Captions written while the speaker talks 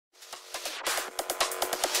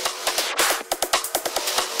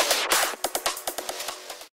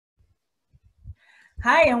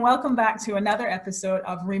Hi, and welcome back to another episode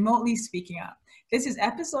of Remotely Speaking Up. This is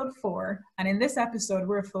episode 4, and in this episode,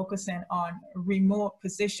 we're focusing on remote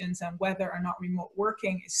positions and whether or not remote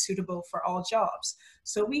working is suitable for all jobs.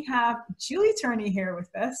 So we have Julie Turney here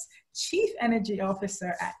with us, Chief Energy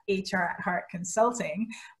Officer at HR at Heart Consulting,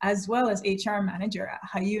 as well as HR Manager at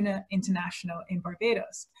Hyuna International in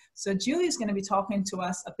Barbados. So Julie is going to be talking to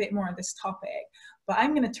us a bit more on this topic, but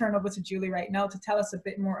I'm going to turn over to Julie right now to tell us a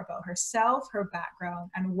bit more about herself, her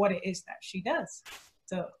background, and what it is that she does.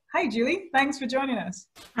 So, hi, Julie. Thanks for joining us.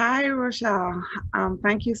 Hi, Rochelle.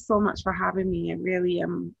 Thank you so much for having me. I really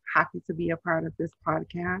am happy to be a part of this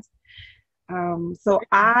podcast.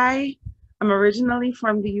 I am originally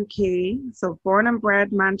from the UK, so born and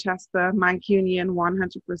bred Manchester, Mancunian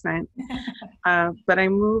 100%. But I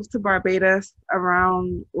moved to Barbados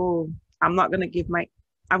around, I'm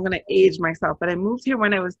going to age myself, but I moved here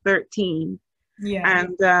when I was 13. Yeah.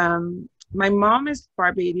 And my mom is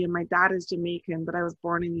Barbadian, my dad is Jamaican, but I was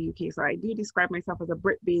born in the UK, so I do describe myself as a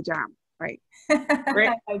Brit Bajam, right?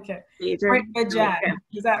 Brit Okay. Bajam. Brit Bajam.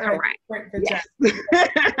 Is that right? Correct. Brit Bajam.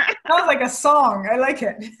 Yes. Sounds like a song. I like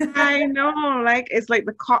it. I know, it's like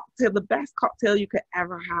the cocktail, the best cocktail you could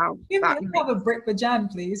ever have. Give me a Brit Bajam,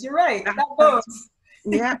 please. You're right. That goes.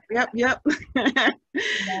 Yep. Nice.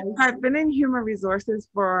 I've been in human resources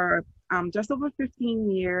for just over 15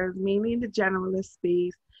 years, mainly in the generalist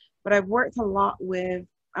space, but I've worked a lot with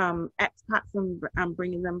expats and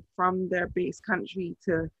bringing them from their base country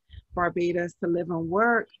to Barbados to live and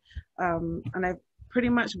work. And I've pretty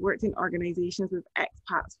much worked in organizations with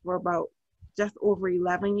expats for about just over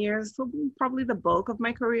 11 years. So probably the bulk of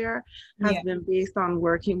my career has been based on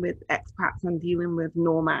working with expats and dealing with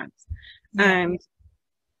nomads. And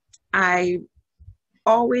I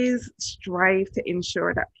always strive to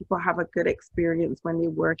ensure that people have a good experience when they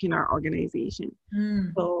work in our organization.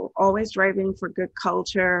 So always striving for good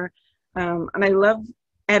culture. And I love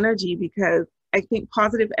energy because I think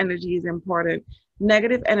positive energy is important.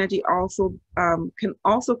 Negative energy also can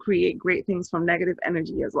also create great things from negative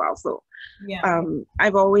energy as well. So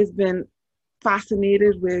I've always been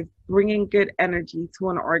fascinated with bringing good energy to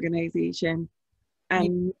an organization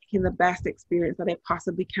and making the best experience that I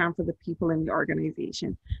possibly can for the people in the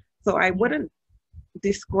organization. So I wouldn't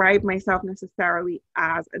describe myself necessarily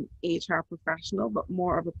as an HR professional, but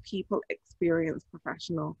more of a people experience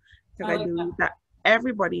professional, because I believe that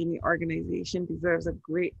everybody in the organization deserves a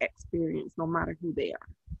great experience, no matter who they are.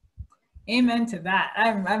 Amen to that.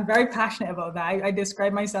 I'm very passionate about that. I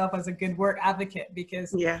describe myself as a good work advocate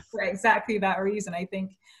because for exactly that reason. I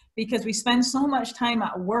think because we spend so much time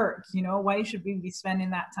at work, why should we be spending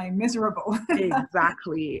that time miserable?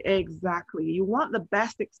 Exactly. You want the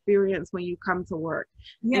best experience when you come to work.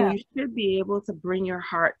 And you should be able to bring your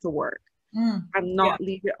heart to work and not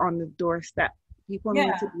leave it on the doorstep. People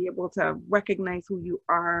need to be able to recognize who you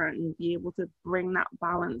are and be able to bring that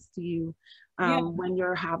balance to you when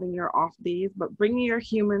you're having your off days. But bringing your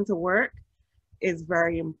human to work is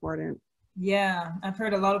very important. Yeah, I've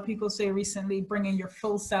heard a lot of people say recently, bringing your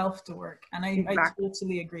full self to work. And I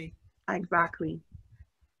totally agree. Exactly.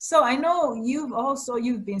 So I know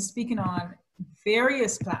you've been speaking on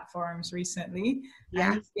various platforms recently.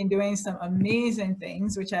 And you've been doing some amazing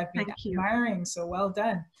things, which I've been admiring. So well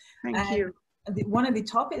done. Thank you. One of the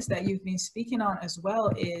topics that you've been speaking on as well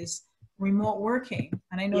is remote working.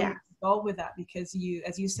 And I know you're involved with that because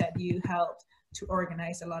as you said, you helped to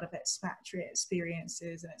organize a lot of expatriate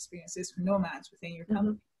experiences and experiences for nomads within your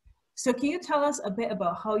company. So can you tell us a bit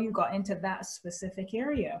about how you got into that specific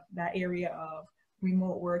area, that area of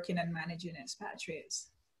remote working and managing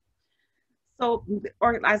expatriates? So,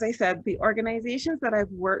 as I said, the organizations that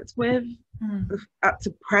I've worked with up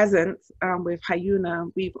to present with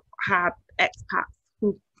Hyuna, we've had expats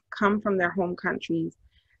who come from their home countries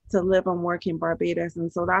to live and work in Barbados.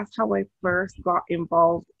 And so that's how I first got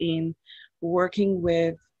involved in working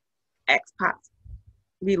with expats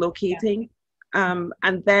relocating.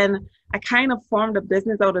 And then I kind of formed a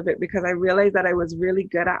business out of it because I realized that I was really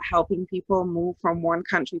good at helping people move from one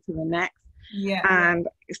country to the next. And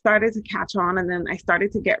it started to catch on, and then I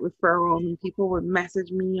started to get referrals, and people would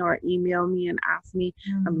message me or email me and ask me,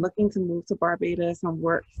 I'm looking to move to Barbados and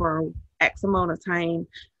work for X amount of time.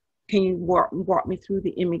 Can you walk me through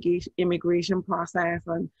the immigration process?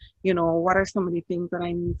 And, what are some of the things that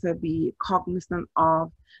I need to be cognizant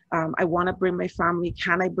of? I want to bring my family.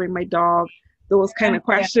 Can I bring my dog? Those kind of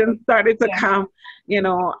questions started to come,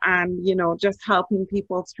 and, just helping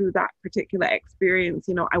people through that particular experience.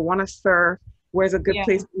 I want to surf. Where's a good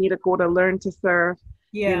place for me to go to learn to surf?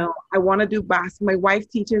 I want to do my wife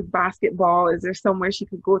teaches basketball. Is there somewhere she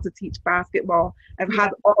could go to teach basketball? I've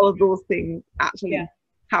had all of those things actually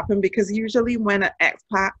happen, because usually when an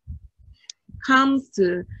expat comes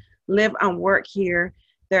to live and work here,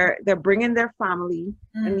 they're bringing their family,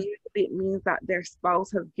 and usually it means that their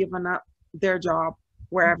spouse has given up their job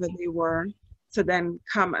wherever they were to then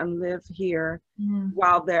come and live here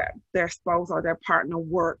while their spouse or their partner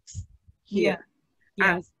works here.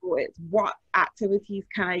 And so it's, what activities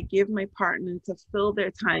can I give my partner to fill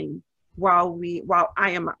their time while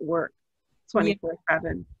I am at work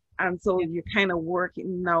 24/7. And so you're kind of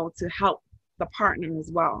working now to help the partner as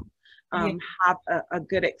well have a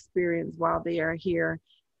good experience while they are here,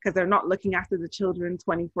 because they're not looking after the children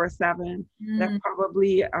 24/7. They're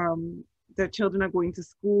probably their children are going to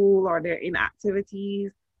school or they're in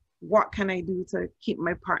activities. What can I do to keep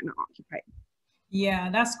my partner occupied? Yeah,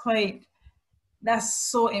 that's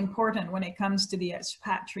so important when it comes to the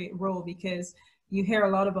expatriate role, because you hear a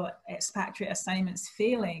lot about expatriate assignments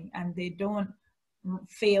failing, and they don't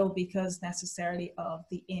fail because necessarily of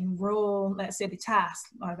the in-role, let's say the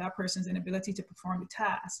task, or that person's inability to perform the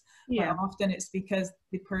task. But often it's because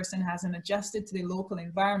the person hasn't adjusted to the local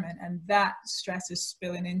environment, and that stress is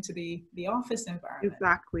spilling into the office environment.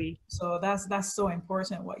 Exactly. So that's so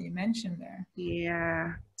important what you mentioned there.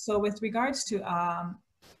 Yeah. So with regards to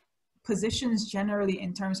positions generally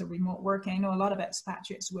in terms of remote working, I know a lot of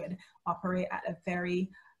expatriates would operate at a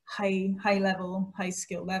very high level, high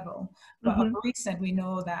skill level. But of recent, we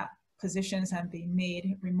know that positions have been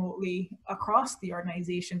made remotely across the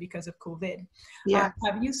organization because of COVID.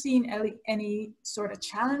 Have you seen any sort of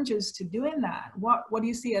challenges to doing that? What do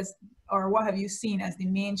you see as, or what have you seen as the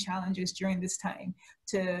main challenges during this time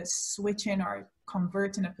to switching or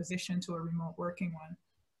converting a position to a remote working one?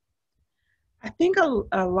 I think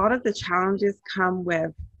a lot of the challenges come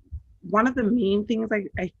with, one of the main things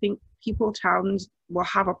I think people will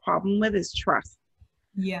have a problem with is trust.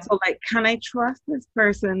 So like, can I trust this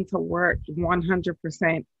person to work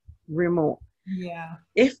 100% remote?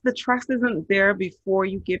 If the trust isn't there before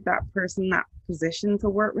you give that person that position to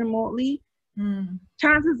work remotely,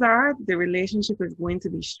 chances are the relationship is going to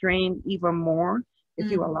be strained even more if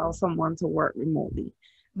you allow someone to work remotely.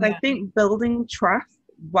 So I think building trust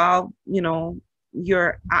while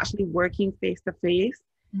you're actually working face to face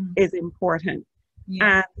is important.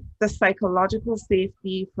 And the psychological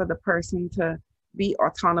safety for the person to be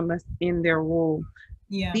autonomous in their role.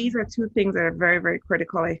 These are two things that are very, very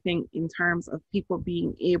critical, I think, in terms of people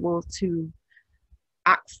being able to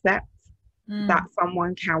accept that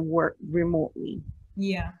someone can work remotely.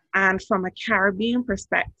 And from a Caribbean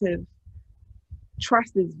perspective,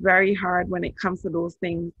 trust is very hard when it comes to those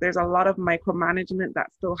things. There's a lot of micromanagement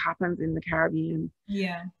that still happens in the Caribbean.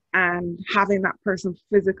 And having that person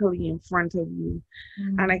physically in front of you.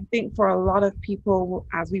 And I think for a lot of people,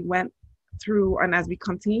 as we went through and as we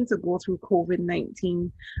continue to go through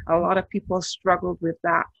COVID-19, a lot of people struggled with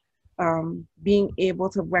that, being able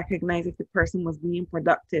to recognize if the person was being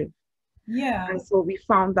productive. And so we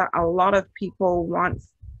found that a lot of people, once,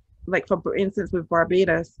 like for instance with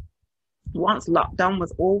Barbados, once lockdown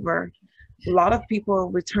was over, a lot of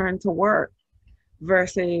people returned to work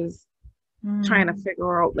versus trying to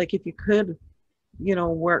figure out, like, if you could,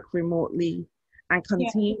 work remotely and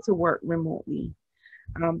continue to work remotely,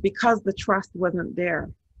 because the trust wasn't there.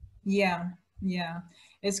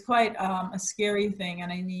 It's quite a scary thing.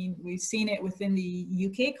 And I mean, we've seen it within the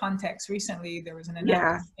UK context recently. There was an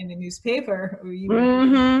announcement in the newspaper,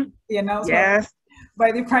 the announcement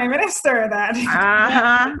by the Prime Minister that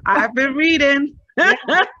I've been reading.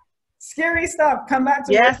 Scary stuff. Come back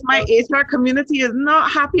to my HR community is not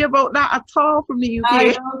happy about that at all from the UK.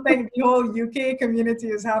 I don't think the whole UK community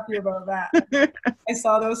is happy about that. I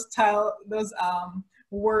saw those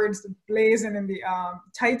words blazing in the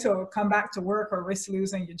title, "Come back to work or risk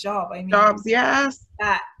losing your job." I mean, jobs,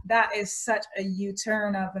 that is such a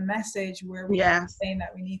U-turn of a message where we're saying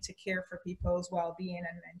that we need to care for people's well-being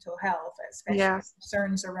and mental health, especially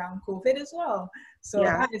concerns around COVID as well. So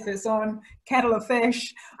that is its own kettle of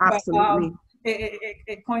fish. Absolutely. But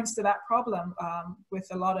it points to that problem with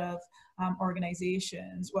a lot of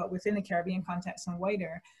organizations, well, within the Caribbean context and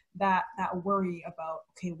wider, that worry about,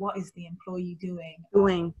 okay, what is the employee doing?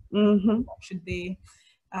 What should they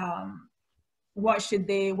why should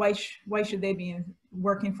they be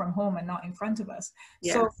working from home and not in front of us?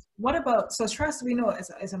 So what about, so trust, we know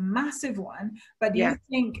is a massive one, but do you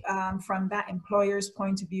think from that employer's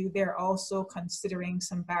point of view, they're also considering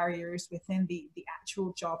some barriers within the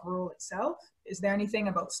actual job role itself? Is there anything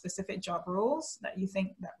about specific job roles that you think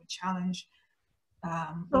that would challenge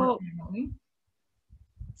working remotely?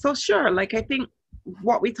 So sure, like I think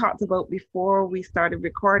what we talked about before we started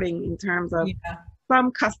recording in terms of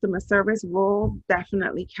some customer service roles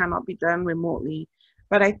definitely cannot be done remotely.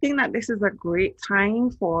 But I think that this is a great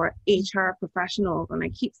time for HR professionals. And I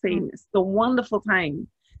keep saying it's the wonderful time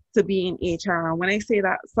to be in HR. And when I say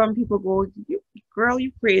that, some people go, girl,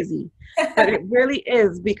 you crazy. But it really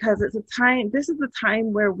is, because it's a time, this is the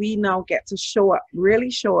time where we now get to show up,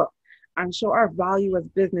 really show up, and show our value as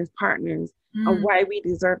business partners and why we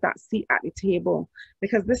deserve that seat at the table.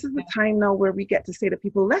 Because this is the time now where we get to say to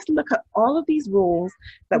people, let's look at all of these roles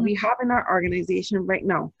that we have in our organization right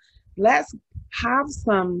now. Let's have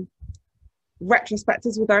some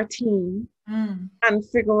retrospectives with our team and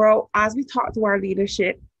figure out, as we talk to our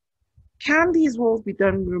leadership, can these roles be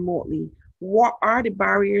done remotely? What are the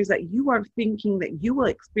barriers that you are thinking that you will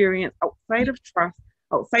experience outside of trust,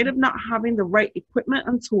 outside of not having the right equipment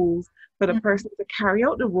and tools for the person to carry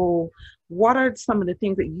out the role? What are some of the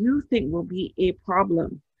things that you think will be a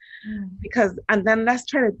problem? Because, and then let's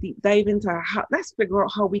try to deep dive into how, let's figure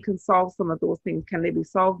out how we can solve some of those things. Can they be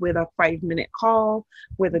solved with a 5-minute call,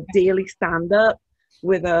 with a daily stand up,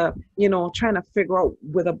 with a, you know, trying to figure out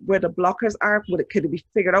where the blockers are? Could it be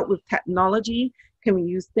figured out with technology? Can we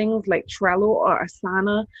use things like Trello or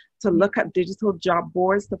Asana to look at digital job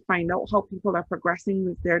boards to find out how people are progressing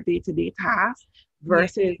with their day-to-day tasks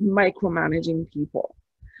versus micromanaging people?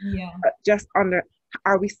 Just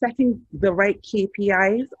are we setting the right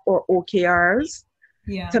KPIs or OKRs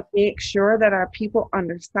to make sure that our people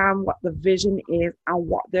understand what the vision is and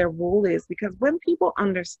what their role is? Because when people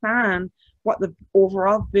understand what the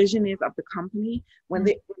overall vision is of the company, when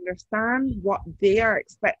they understand what they are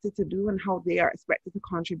expected to do and how they are expected to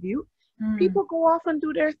contribute, people go off and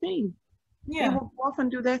do their thing. They will go off and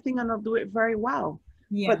do their thing, and they'll do it very well.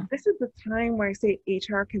 But this is the time where I say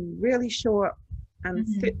HR can really show up and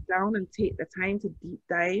sit down and take the time to deep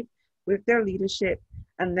dive with their leadership,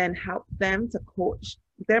 and then help them to coach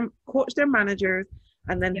their managers,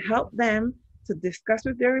 and then help them to discuss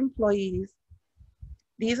with their employees,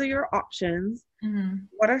 these are your options.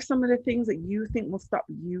 What are some of the things that you think will stop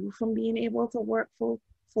you from being able to work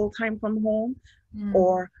full-time from home?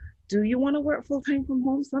 Or do you want to work full-time from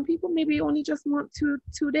home? Some people maybe only just want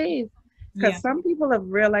two days, because some people have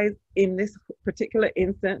realized in this particular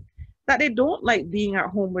instance that they don't like being at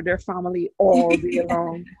home with their family all day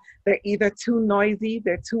long. They're either too noisy,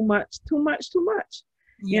 they're too much,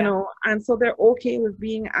 you know, and so they're okay with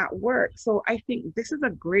being at work. So I think this is a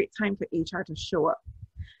great time for HR to show up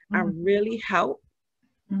and really help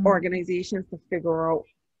organizations to figure out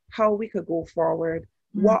how we could go forward,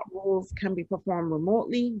 what roles can be performed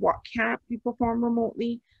remotely, what can't be performed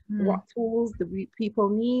remotely, what tools do people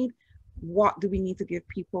need, what do we need to give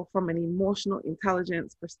people from an emotional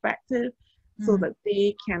intelligence perspective so that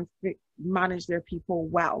they can manage their people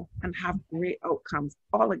well and have great outcomes.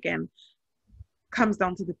 All again comes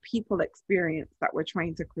down to the people experience that we're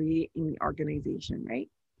trying to create in the organization, right?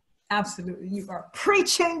 Absolutely. You are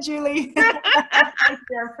preaching, Julie.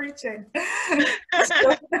 You are preaching.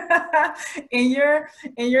 So, in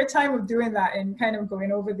your time of doing that and kind of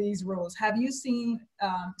going over these roles, have you seen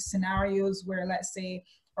scenarios where, let's say,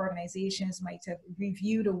 organizations might have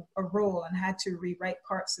reviewed a role and had to rewrite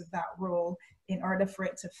parts of that role in order for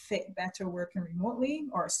it to fit better working remotely,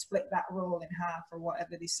 or split that role in half, or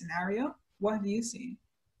whatever the scenario? What have you seen?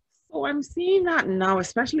 So I'm seeing that now,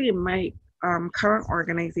 especially in my current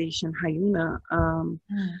organization, Hyuna.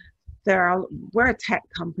 We're a tech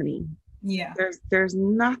company. There's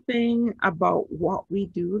nothing about what we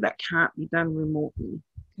do that can't be done remotely.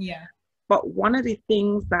 But one of the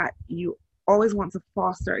things that you always want to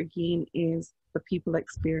foster again is the people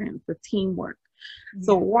experience, the teamwork.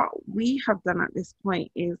 So what we have done at this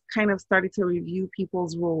point is kind of started to review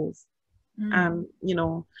people's roles and, you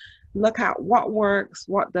know, look at what works,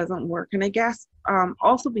 what doesn't work. And I guess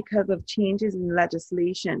also because of changes in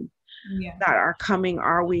legislation that are coming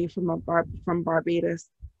our way from Barbados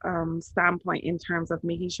standpoint, in terms of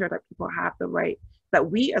making sure that people have the right, that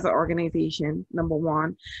we as an organization, number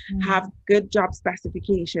one, have good job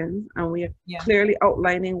specifications, and we are clearly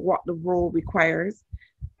outlining what the role requires,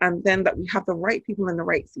 and then that we have the right people in the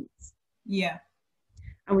right seats.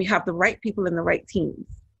 And we have the right people in the right teams.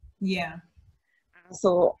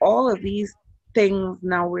 So all of these things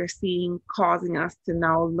now we're seeing causing us to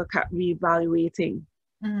now look at reevaluating.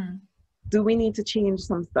 Do we need to change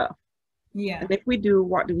some stuff? And if we do,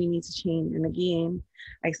 what do we need to change? And again,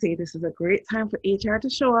 I say this is a great time for HR to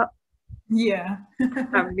show up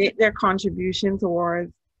and make their contribution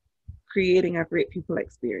towards creating a great people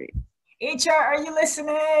experience. HR, are you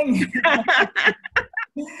listening?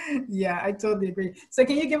 I totally agree. So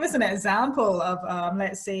can you give us an example of,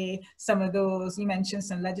 let's say, some of those, you mentioned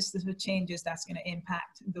some legislative changes that's going to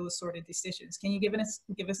impact those sort of decisions. Can you give us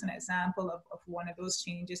an example of one of those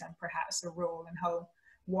changes and perhaps the role and how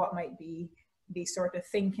what might be the sort of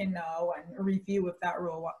thinking now and a review of that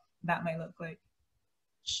role, what that might look like?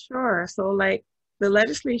 Sure. So like the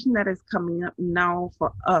legislation that is coming up now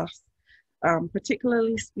for us,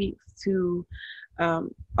 particularly speaks to a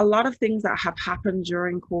lot of things that have happened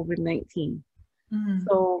during COVID-19. Mm-hmm.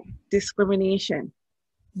 So discrimination.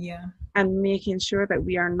 Yeah. And making sure that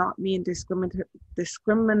we are not being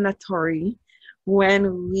discriminatory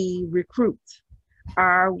when we recruit.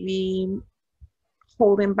 Are we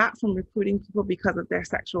holding back from recruiting people because of their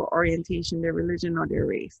sexual orientation, their religion, or their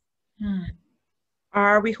race? Mm.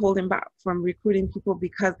 Are we holding back from recruiting people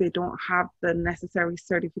because they don't have the necessary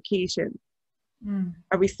certification? Mm.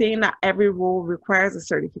 Are we saying that every role requires a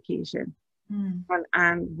certification? Mm.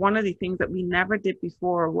 And one of the things that we never did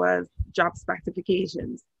before was job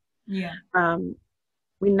specifications. Yeah.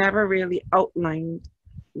 We never really outlined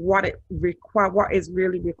what is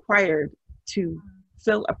really required to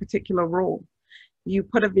fill a particular role. You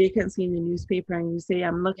put a vacancy in the newspaper and you say,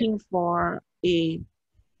 I'm looking for a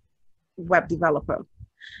web developer.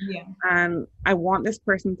 Yeah. And I want this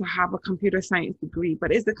person to have a computer science degree,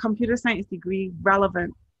 but is the computer science degree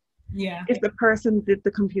relevant? Yeah. If the person did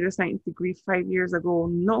the computer science degree 5 years ago,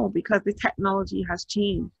 no, because the technology has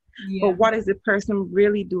changed. Yeah. But what is the person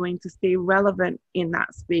really doing to stay relevant in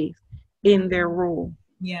that space, in their role?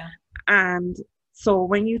 Yeah. And so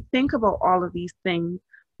when you think about all of these things,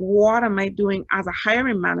 what am I doing as a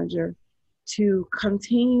hiring manager to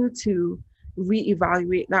continue to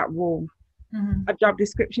reevaluate that role? Mm-hmm. A job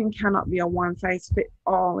description cannot be a one size fit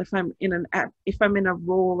all if I'm in a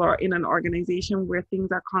role or in an organization where things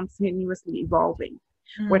are continuously evolving,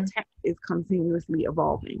 where tech is continuously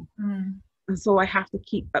evolving. And so I have to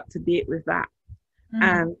keep up to date with that.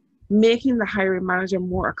 And making the hiring manager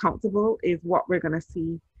more accountable is what we're going to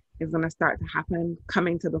see is going to start to happen,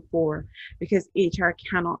 coming to the fore, because HR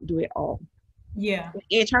cannot do it all. Yeah.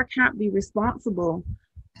 HR can't be responsible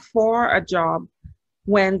for a job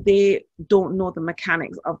when they don't know the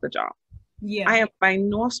mechanics of the job. Yeah. I am by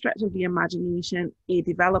no stretch of the imagination a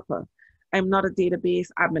developer. I'm not a database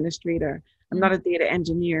administrator. I'm not a data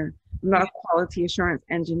engineer. I'm not a quality assurance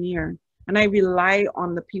engineer. And I rely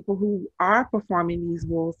on the people who are performing these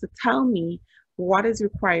roles to tell me what is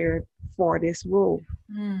required for this role.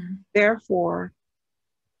 Therefore,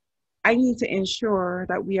 I need to ensure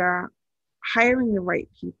that we are hiring the right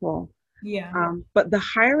people. Yeah. But the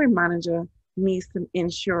hiring manager needs to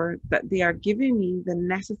ensure that they are giving me the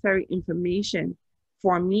necessary information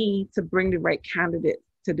for me to bring the right candidate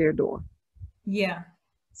to their door. Yeah.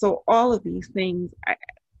 So all of these things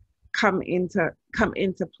come into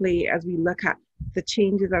play as we look at the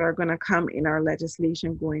changes that are going to come in our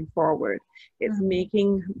legislation going forward. It's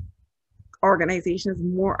making organizations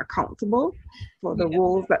more accountable for the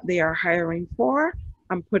roles that they are hiring for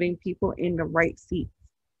and putting people in the right seats.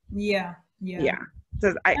 Yeah.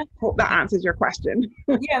 So I hope that answers your question.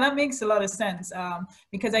 Yeah, that makes a lot of sense,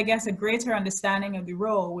 because I guess a greater understanding of the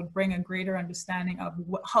role would bring a greater understanding of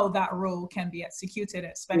how that role can be executed,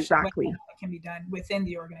 especially when it can be done within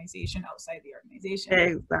the organization, outside the organization.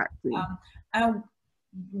 Exactly. And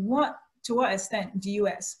to what extent do you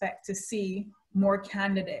expect to see more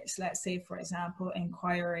candidates, let's say, for example,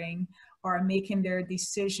 inquiring or making their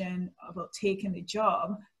decision about taking the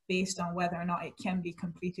job based on whether or not it can be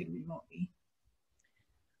completed remotely?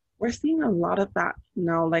 We're seeing a lot of that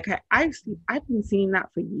now. Like I've been seeing that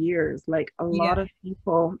for years. Like a lot of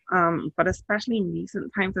people, but especially in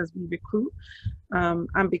recent times as we recruit,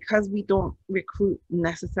 and because we don't recruit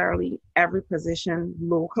necessarily every position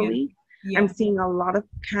locally, I'm seeing a lot of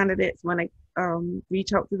candidates when I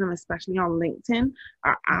reach out to them, especially on LinkedIn,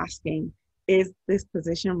 are asking, is this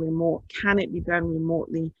position remote? Can it be done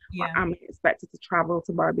remotely? Or am I expected to travel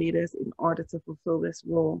to Barbados in order to fulfill this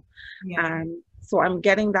role? And so I'm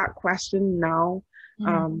getting that question now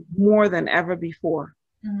more than ever before.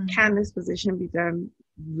 Can this position be done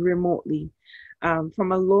remotely?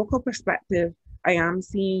 From a local perspective, I am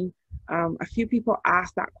seeing a few people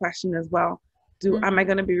ask that question as well. Am I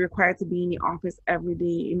going to be required to be in the office every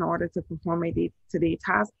day in order to perform my day-to-day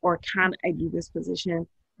tasks, or can I do this position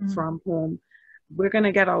from home? We're going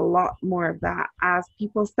to get a lot more of that as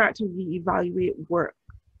people start to reevaluate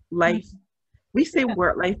work-life. We say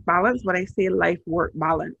work-life balance, but I say life-work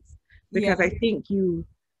balance, because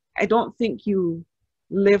I don't think you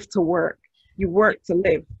live to work. You work to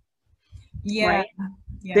live. Right?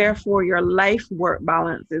 Therefore, your life-work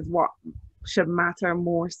balance is what should matter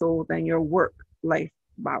more so than your work-life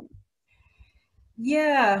balance.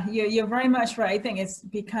 Yeah, you're very much right. I think it's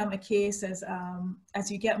become a case as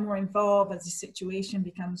you get more involved, as the situation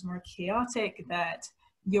becomes more chaotic, that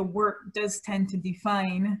your work does tend to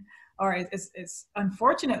define or it's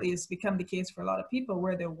unfortunately it's become the case for a lot of people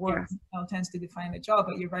where their work tends to define the job.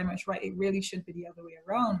 But you're very much right. It really should be the other way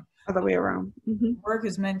around. Other way around. Work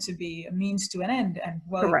is meant to be a means to an end, and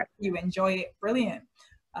Correct. you enjoy it, brilliant.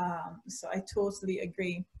 So I totally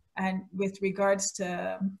agree. And with regards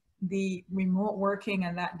to the remote working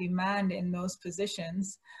and that demand in those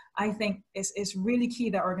positions, I think it's really key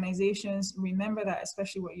that organizations remember that,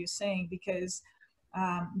 especially what you're saying, because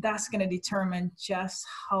that's going to determine just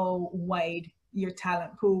how wide your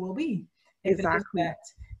talent pool will be. If Exactly. it is that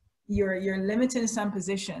you're limiting some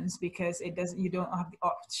positions because you don't have the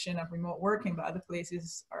option of remote working, but other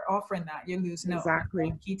places are offering that, you're losing out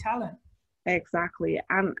on key talent. Exactly.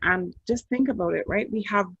 And just think about it, right? We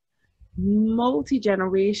have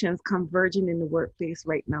multi-generations converging in the workplace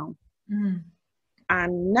right now.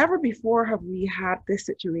 And never before have we had this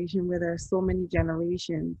situation where there are so many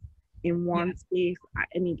generations in one space at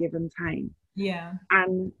any given time.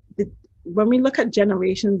 And when we look at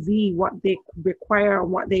Generation Z, what they require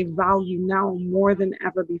and what they value now more than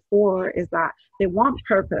ever before is that they want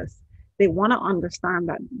purpose. They want to understand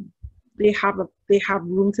that they have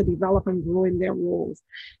room to develop and grow in their roles.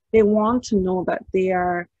 They want to know that they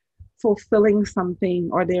are fulfilling something,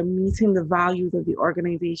 or they're meeting the values of the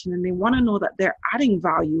organization, and they want to know that they're adding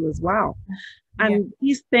value as well. And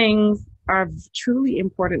these things are truly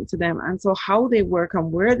important to them. And so how they work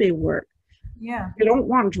and where they work, they don't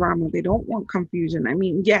want drama, they don't want confusion. I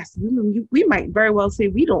mean, yes, we might very well say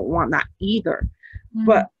we don't want that either.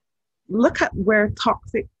 But look at where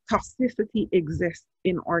toxicity exists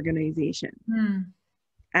in organizations.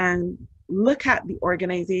 And look at the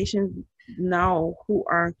organizations now who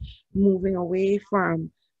are moving away from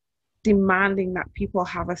demanding that people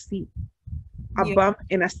have a seat, a bump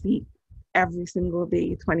in a seat every single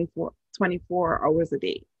day, 24 hours a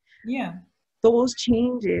day. Those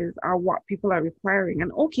changes are what people are requiring.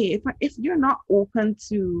 And okay, if you're not open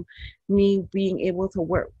to me being able to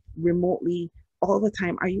work remotely all the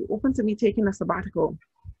time, are you open to me taking a sabbatical?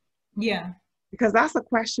 Because that's a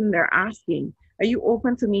question they're asking. Are you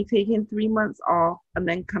open to me taking 3 months off and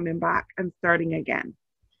then coming back and starting again?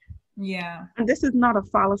 And this is not a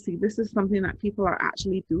fallacy. This is something that people are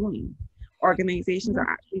actually doing. Organizations are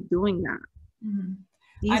actually doing that.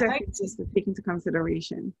 These are things to take into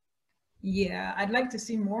consideration. I'd like to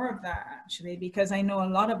see more of that, actually, because I know a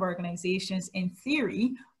lot of organizations in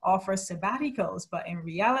theory offer sabbaticals, but in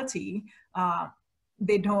reality,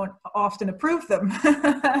 they don't often approve them.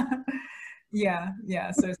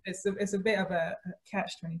 So it's a bit of a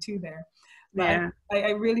catch-22 there. But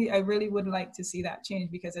I really would like to see that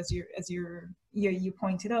change, because as you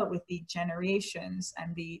pointed out, with the generations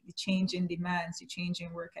and the change in demands, the change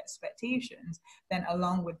in work expectations, then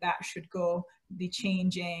along with that should go the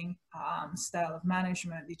changing style of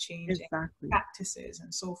management, the changing practices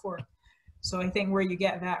and so forth. So I think where you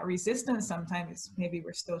get that resistance sometimes is maybe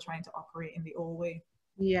we're still trying to operate in the old way.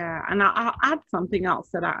 And I'll add something else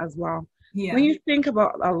to that as well. When you think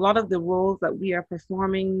about a lot of the roles that we are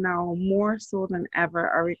performing now, more so than ever,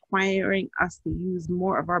 are requiring us to use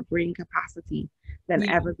more of our brain capacity than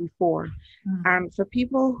ever before. And for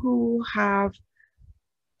people who have,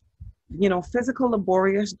 physical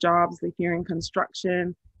laborious jobs, if you're in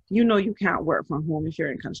construction, you can't work from home if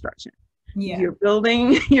you're in construction. You're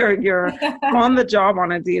building, you're on the job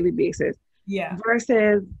on a daily basis.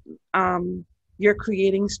 Versus you're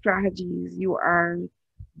creating strategies, you are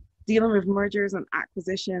dealing with mergers and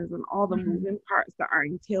acquisitions and all the moving parts that are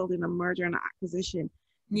entailed in a merger and acquisition.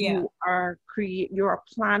 You are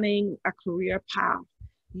planning a career path.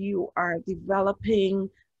 You are developing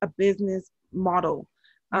a business model.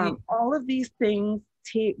 All of these things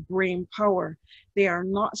take brain power. They are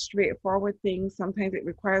not straightforward things. Sometimes it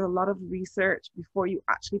requires a lot of research before you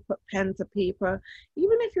actually put pen to paper.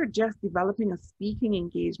 Even if you're just developing a speaking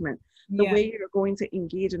engagement, the way you're going to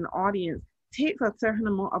engage an audience takes a certain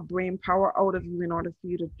amount of brain power out of you in order for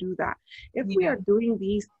you to do that. If we are doing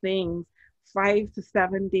these things 5 to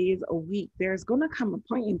 7 days a week, there's going to come a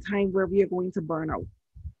point in time where we are going to burn out.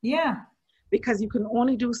 Because you can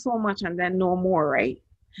only do so much and then no more, right?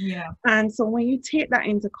 And so when you take that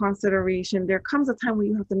into consideration, there comes a time where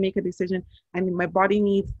you have to make a decision, and my body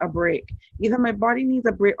needs a break. Either my body needs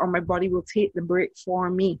a break or my body will take the break for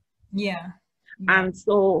me. And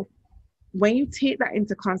so when you take that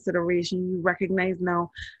into consideration, you recognize now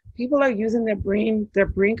people are using their brain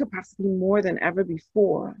capacity more than ever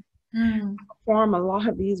before to perform a lot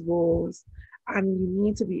of these roles, and you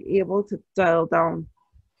need to be able to dial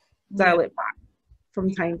it back from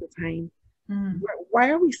time to time. Why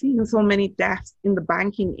are we seeing so many deaths in the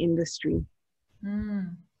banking industry?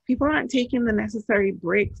 People aren't taking the necessary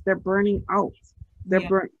breaks. They're burning out. They're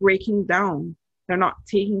Yeah. breaking down. They're not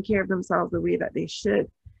taking care of themselves the way that they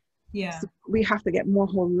should. Yeah. So we have to get more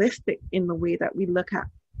holistic in the way that we look at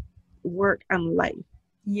work and life.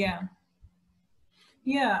 Yeah.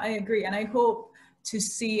 Yeah, I agree. And I hope to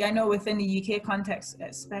see, I know within the UK context,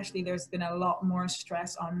 especially, there's been a lot more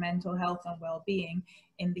stress on mental health and well-being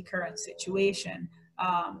in the current situation.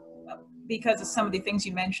 Um, because of some of the things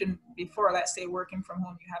you mentioned before, let's say working from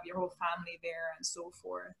home, you have your whole family there and so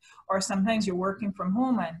forth. Or sometimes you're working from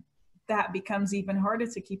home and that becomes even harder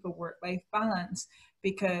to keep a work-life balance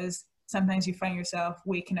because sometimes you find yourself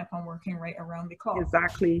waking up and working right around the clock.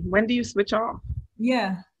 Exactly. When do you switch off?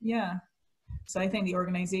 Yeah, yeah. So I think the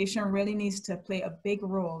organization really needs to play a big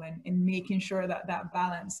role in making sure that that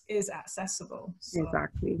balance is accessible. So,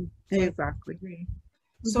 Exactly. so Exactly. I agree.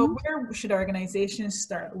 Mm-hmm. So where should organizations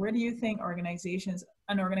start? Where do you think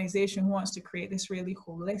an organization who wants to create this really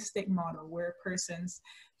holistic model where persons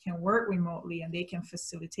can work remotely and they can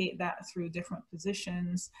facilitate that through different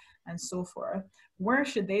positions and so forth, where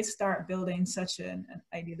should they start building such an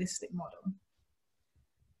idealistic model?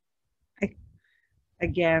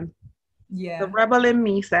 Again, Yeah. the rebel in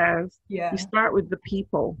me says, Yeah. you start with the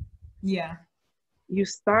people. Yeah. You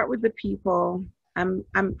start with the people and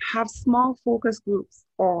have small focus groups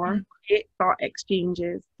or create thought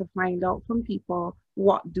exchanges to find out from people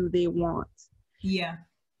what do they want. Yeah.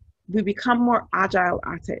 We become more agile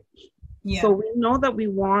at it. Yeah. So we know that we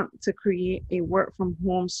want to create a work from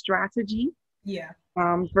home strategy Yeah.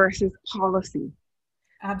 Versus policy.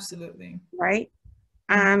 Absolutely. Right?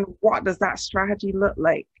 And what does that strategy look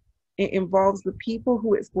like? It involves the people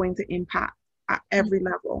who it's going to impact at every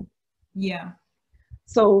level. Yeah.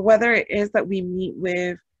 So whether it is that we meet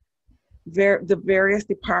with the various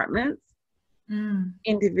departments,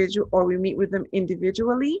 individual, or we meet with them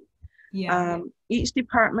individually, each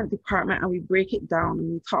department, and we break it down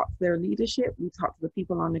and we talk to their leadership, we talk to the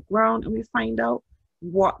people on the ground, and we find out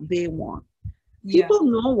what they want. Yeah. People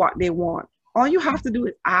know what they want. All you have to do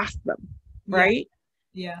is ask them, right?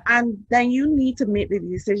 Yeah. And then you need to make the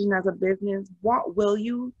decision as a business, what will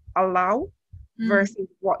you allow versus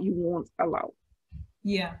what you won't allow.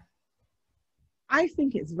 Yeah. I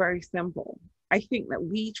think it's very simple. I think that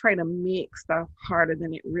we try to make stuff harder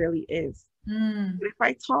than it really is. But if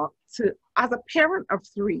I talk to, as a parent of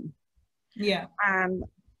 3, and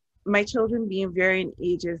my children being varying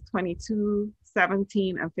ages, 22,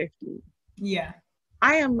 17, and 15. Yeah.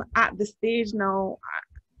 I am at the stage now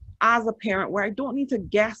as a parent where I don't need to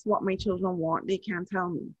guess what my children want. They can tell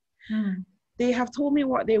me. They have told me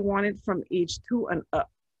what they wanted from age 2 and up,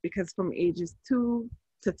 because from ages 2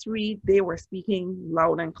 to 3, they were speaking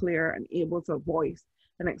loud and clear and able to voice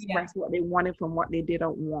and express what they wanted from what they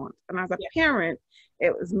didn't want. And as a parent,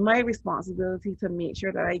 it was my responsibility to make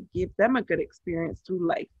sure that I give them a good experience through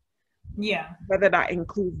life. Yeah. Whether that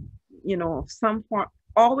includes, some form,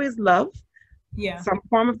 always love, some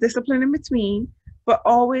form of discipline in between, but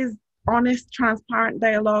always honest, transparent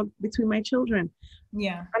dialogue between my children.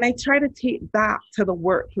 Yeah. And I try to take that to the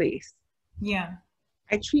workplace. Yeah.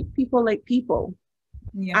 I treat people like people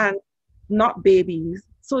and not babies.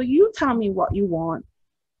 So you tell me what you want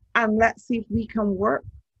and let's see if we can work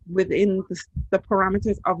within the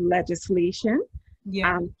parameters of legislation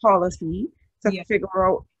and policy to figure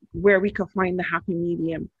out where we can find the happy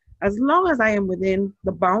medium. As long as I am within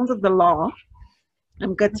the bounds of the law,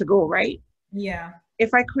 I'm good to go, right? Yeah.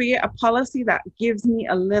 If I create a policy that gives me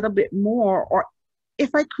a little bit more, or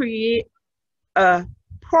if I create a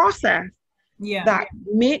process that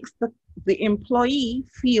makes the employee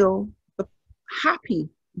feel happy,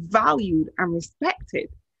 valued, and respected,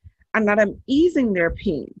 and that I'm easing their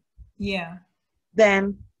pain,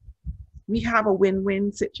 then we have a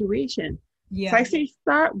win-win situation. So I say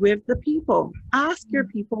start with the people. Ask your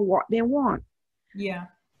people what they want. Yeah.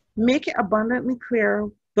 Make it abundantly clear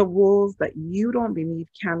the rules that you don't believe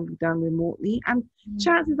can be done remotely. And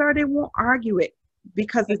chances are they won't argue it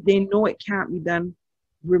because they know it can't be done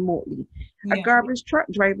remotely. A garbage truck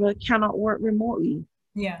driver cannot work remotely.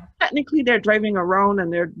 Yeah. Technically, they're driving around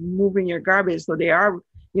and they're moving your garbage. So they are,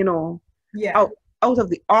 out of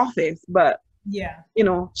the office. But,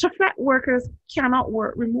 Chefette workers cannot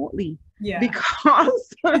work remotely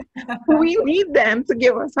because we need them to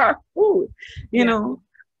give us our food. You know,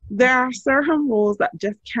 there are certain rules that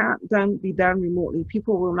just can't be done remotely.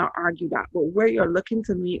 People will not argue that. But where you're looking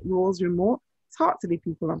to make rules remote, talk to the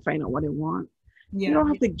people and find out what they want. You don't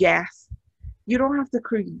have to guess. You don't have to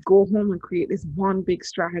go home and create this one big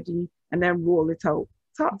strategy and then roll it out.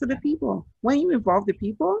 Talk to the people. When you involve the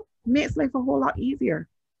people, it makes life a whole lot easier.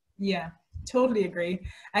 Yeah. Totally agree.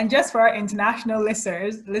 And just for our international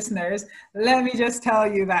listeners, let me just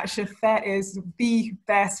tell you that Chefette is the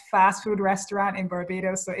best fast food restaurant in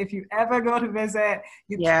Barbados. So if you ever go to visit,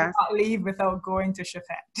 you Yes. cannot leave without going to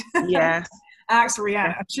Chefette. Yes. Ask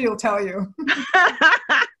Rihanna, she'll tell you.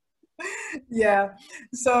 Yeah.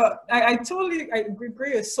 So I totally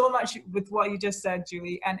agree with so much with what you just said,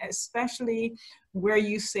 Julie, and especially where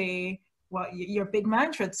you say, well, your big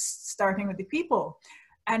mantra, starting with the people.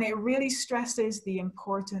 And it really stresses the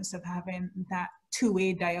importance of having that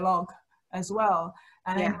two-way dialogue as well.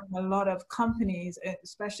 And I know a lot of companies,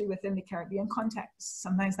 especially within the Caribbean context,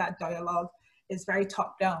 sometimes that dialogue is very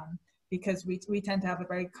top-down because we tend to have a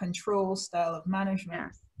very control style of management.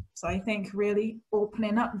 Yes. So I think really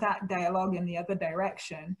opening up that dialogue in the other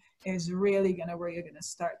direction is really where you're going to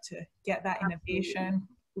start to get that innovation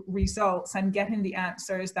results and getting the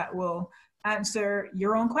answers that will answer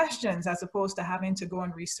your own questions as opposed to having to go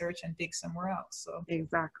and research and dig somewhere else. So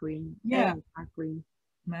exactly. Yeah. Exactly.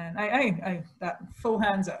 Man, I that full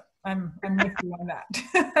hands up. I'm with you on that.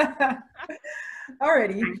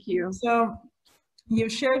 Alrighty. Thank you. So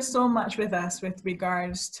you've shared so much with us with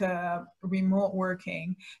regards to remote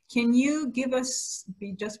working. Can you give us,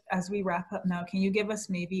 just as we wrap up now, can you give us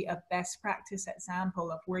maybe a best practice example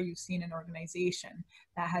of where you've seen an organization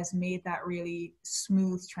that has made that really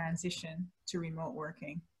smooth transition to remote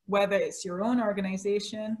working, whether it's your own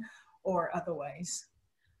organization or otherwise?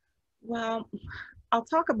 Well, I'll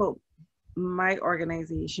talk about my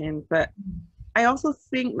organization, but I also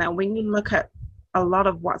think that when you look at a lot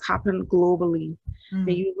of what's happened globally, and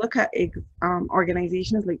you look at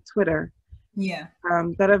organizations like Twitter,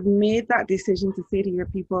 that have made that decision to say to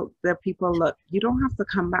their people, look, you don't have to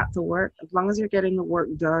come back to work as long as you're getting the work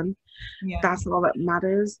done. That's all that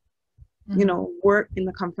matters. You know, work in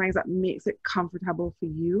the confines that makes it comfortable for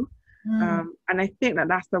you. And I think that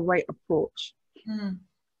that's the right approach.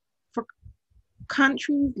 For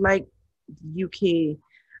countries like UK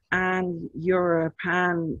and Europe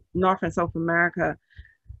and North and South America,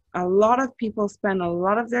 a lot of people spend a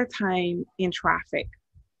lot of their time in traffic.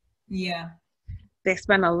 They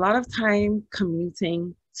spend a lot of time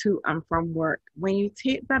commuting to and from work. When you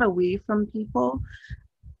take that away from people,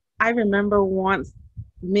 I remember once,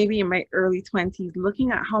 maybe in my early 20s,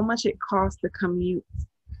 looking at how much it costs to commute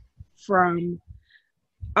from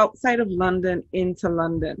outside of London into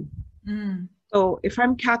London. So if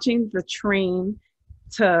I'm catching the train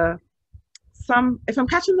if I'm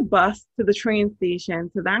catching the bus to the train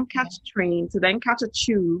station, to then catch a train, to then catch a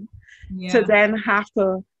tube, to then have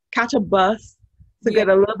to catch a bus to get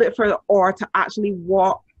a little bit further, or to actually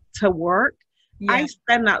walk to work, I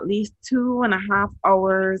spend at least 2.5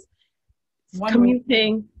 hours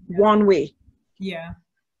commuting one way.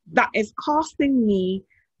 That is costing me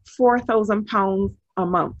 £4,000 a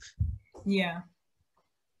month.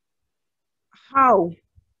 How?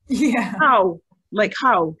 How? Like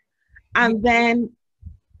how? And then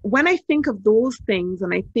when I think of those things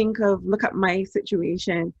and I think of, look at my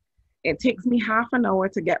situation, it takes me half an hour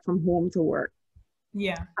to get from home to work.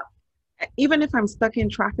 Even if I'm stuck in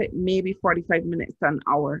traffic, maybe 45 minutes to an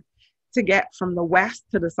hour to get from the west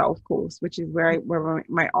to the south coast, which is where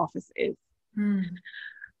my office is.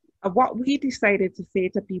 What we decided to say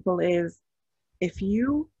to people is, if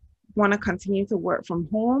you want to continue to work from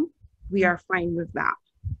home, we are fine with that.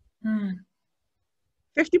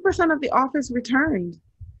 50% of the office returned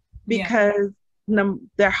because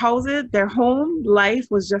their home life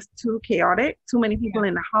was just too chaotic, too many people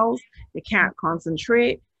in the house, they can't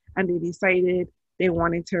concentrate, and they decided they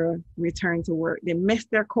wanted to return to work. They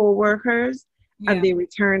missed their co-workers and they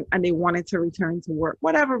returned and they wanted to return to work.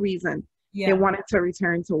 Whatever reason, they wanted to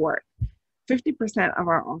return to work. 50% of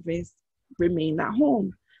our office remained at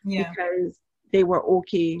home because they were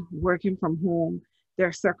okay working from home.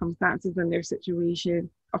 Their circumstances and their situation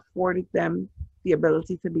afforded them the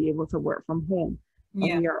ability to be able to work from home.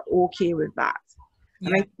 And we are okay with that.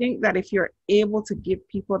 And I think that if you're able to give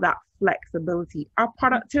people that flexibility, our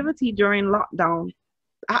productivity during lockdown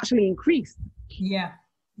actually increased.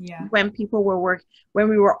 When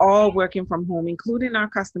we were all working from home, including our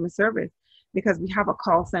customer service, because we have a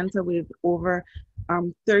call center with over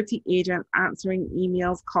 30 agents answering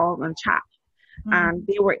emails, calls, and chat. And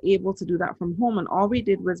they were able to do that from home. And all we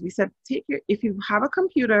did was we said, if you have a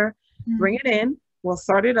computer, bring it in, we'll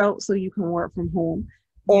sort it out so you can work from home.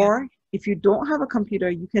 Or if you don't have a computer,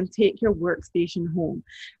 you can take your workstation home.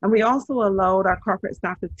 And we also allowed our corporate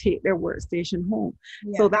staff to take their workstation home.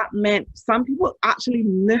 So that meant some people actually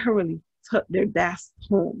literally took their desks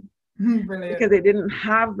home. Because they didn't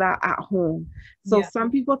have that at home. So some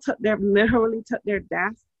people literally took their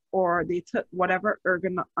desks or they took whatever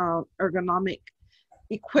ergonomic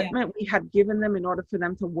equipment we had given them in order for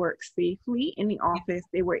them to work safely in the office.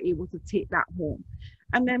 They were able to take that home.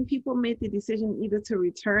 And then people made the decision either to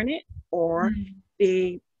return it, or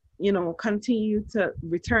they, you know, continue to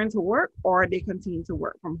return to work, or they continue to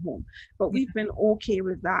work from home. But we've been okay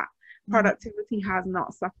with that. Productivity has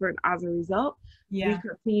not suffered as a result. We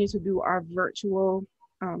continue to do our virtual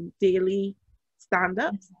daily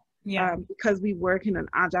stand-ups because we work in an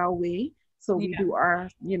agile way. So we do our,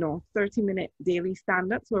 you know, 30-minute daily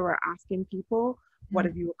stand-ups where we're asking people, what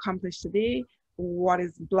have you accomplished today? What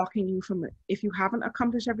is blocking you from it? If you haven't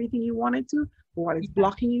accomplished everything you wanted to, what is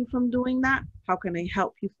blocking you from doing that? How can I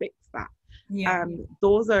help you fix that?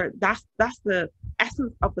 That's the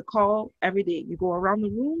essence of the call every day. You go around the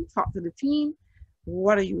room, talk to the team.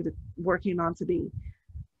 What are you working on today?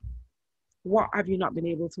 What have you not been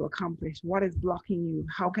able to accomplish? What is blocking you?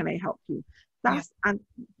 How can I help you? And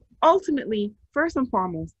ultimately, first and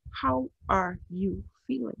foremost, how are you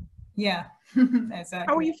feeling? Exactly.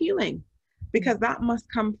 How are you feeling? Because that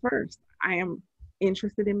must come first. I am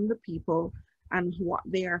interested in the people and what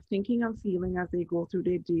they are thinking and feeling as they go through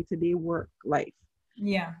their day-to-day work life.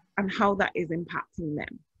 And how that is impacting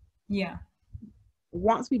them.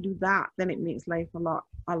 Once we do that, then it makes life a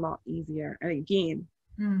lot easier. And again,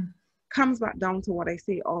 comes back down to what I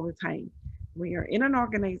say all the time. When you're in an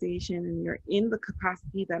organization and you're in the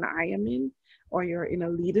capacity that I am in, or you're in a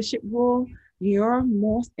leadership role, your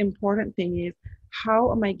most important thing is,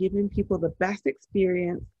 how am I giving people the best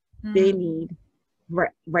experience they need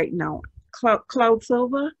right now? Cloud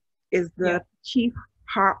Silva is the chief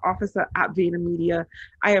heart officer at Vayner Media.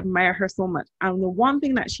 I admire her so much. And the one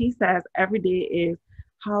thing that she says every day is,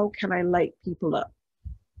 how can I light people up?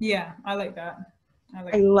 I like that.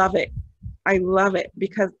 I love it. I love it,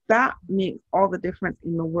 because that makes all the difference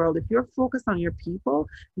in the world. If you're focused on your people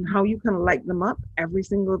and how you can light them up every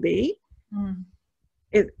single day,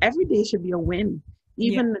 every day should be a win.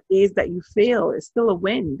 Even the days that you fail, it's still a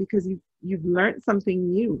win, because you've learned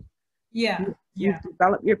something new. You've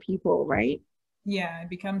developed your people, right? It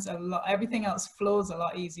becomes a lot. Everything else flows a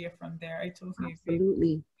lot easier from there. I totally agree.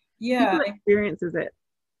 Absolutely. People experiences it.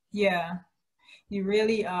 You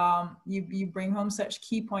really you bring home such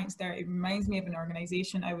key points there. It reminds me of an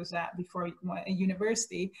organization I was at before, a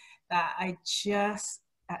university, that I just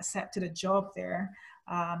accepted a job there.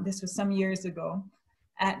 This was some years ago.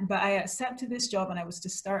 But I accepted this job and I was to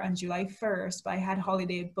start on July 1st, but I had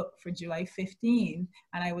holiday booked for July 15,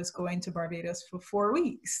 and I was going to Barbados for 4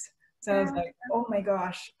 weeks. So I was like, oh my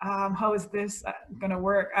gosh, how is this going to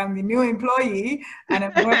work? I'm the new employee and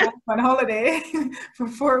I'm going on holiday for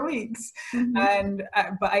 4 weeks. But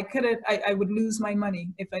I would lose my money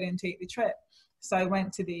if I didn't take the trip. So I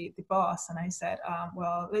went to the boss and I said,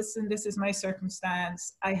 well, listen, this is my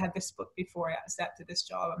circumstance. I had this book before I accepted this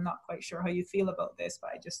job. I'm not quite sure how you feel about this, but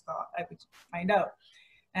I just thought I would find out.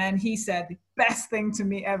 And he said the best thing to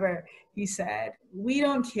me ever. He said, we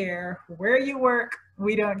don't care where you work.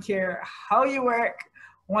 We don't care how you work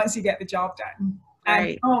once you get the job done.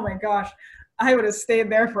 And oh my gosh, I would have stayed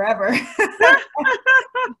there forever.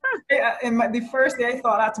 The first day I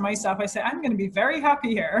thought that to myself, I said, I'm going to be very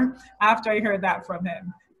happy here after I heard that from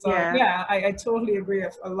him. So I totally agree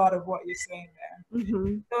with a lot of what you're saying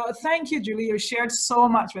there. So thank you, Julie. You shared so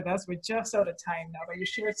much with us. We're just out of time now, but you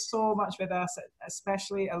shared so much with us,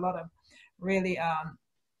 especially a lot of really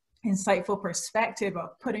insightful perspective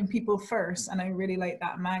of putting people first. And I really like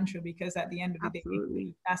that mantra, because at the end of the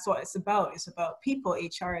day, that's what it's about. It's about people.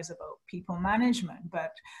 HR is about people management,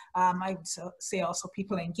 but I would say also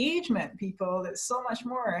people engagement. People, there's so much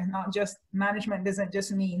more. Not just management doesn't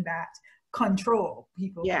just mean that control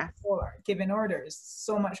people, control, giving orders.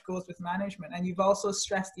 So much goes with management. And you've also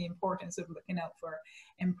stressed the importance of looking out for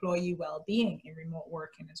employee well-being in remote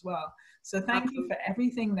working as well. So thank you for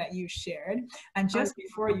everything that you shared. And just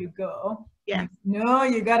before you go,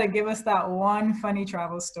 you got to give us that one funny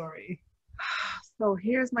travel story. So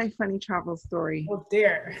here's my funny travel story. Oh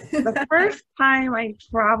dear. The first time I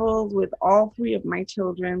traveled with all 3 of my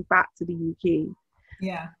children back to the UK.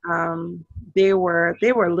 They were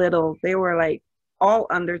little. They were like all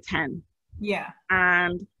under 10.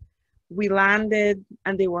 And we landed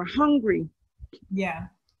and they were hungry.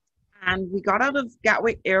 And we got out of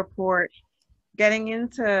Gatwick Airport, getting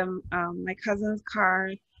into my cousin's car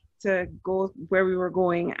to go where we were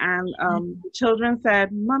going. And the children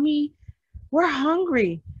said, Mommy, we're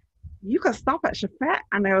hungry. You could stop at Chefette.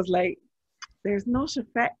 And I was like, there's no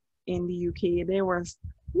Chefette in the UK. They were,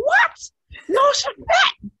 what? No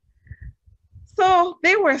Chefette. So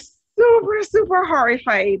they were super, super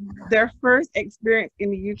horrified. Their first experience in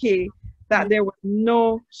the UK. that there was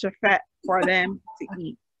no Chefette for them to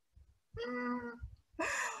eat.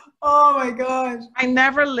 Oh my gosh. I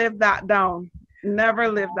never lived that down. Never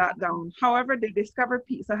lived that down. However, they discovered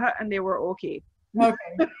Pizza Hut and they were okay. Okay.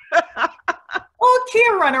 Okay,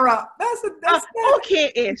 runner-up. That's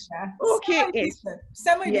okay-ish. Yeah. Okay-ish.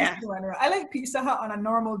 Semi-decent runner-up. I like Pizza Hut on a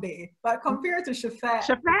normal day, but compared to Chefette.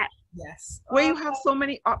 Yes. Where you have so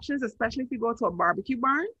many options, especially if you go to a barbecue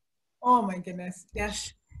barn. Oh my goodness.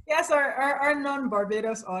 Yes. Yes, our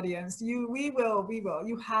non-Barbados audience, we will.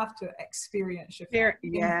 You have to experience Chefette.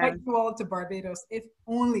 Yeah. Invite you all to Barbados, if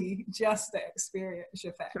only just to experience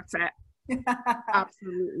Chefette.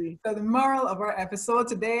 Absolutely. So the moral of our episode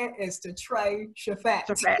today is to try Chefette.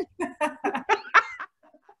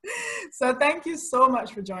 So thank you so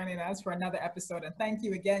much for joining us for another episode. And thank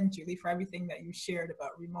you again, Julie, for everything that you shared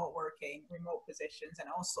about remote working, remote positions, and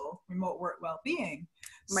also remote work well-being.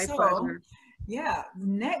 My pleasure. Yeah,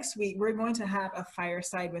 next week we're going to have a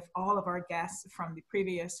fireside with all of our guests from the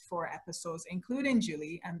previous 4 episodes, including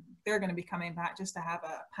Julie, and they're going to be coming back just to have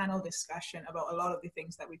a panel discussion about a lot of the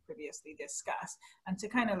things that we previously discussed and to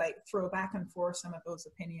kind of like throw back and forth some of those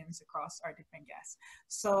opinions across our different guests.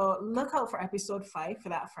 So look out for episode 5 for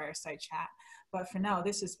that fireside chat. But for now,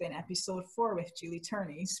 this has been episode 4 with Julie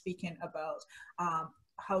Turney speaking about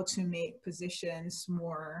how to make positions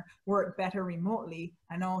work better remotely,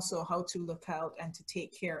 and also how to look out and to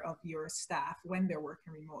take care of your staff when they're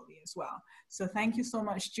working remotely as well. So thank you so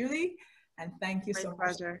much, Julie, and thank you so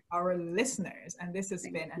much to our listeners. And this has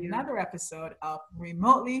been another episode of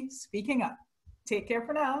Remotely Speaking Up. Take care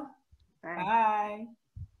for now. Bye.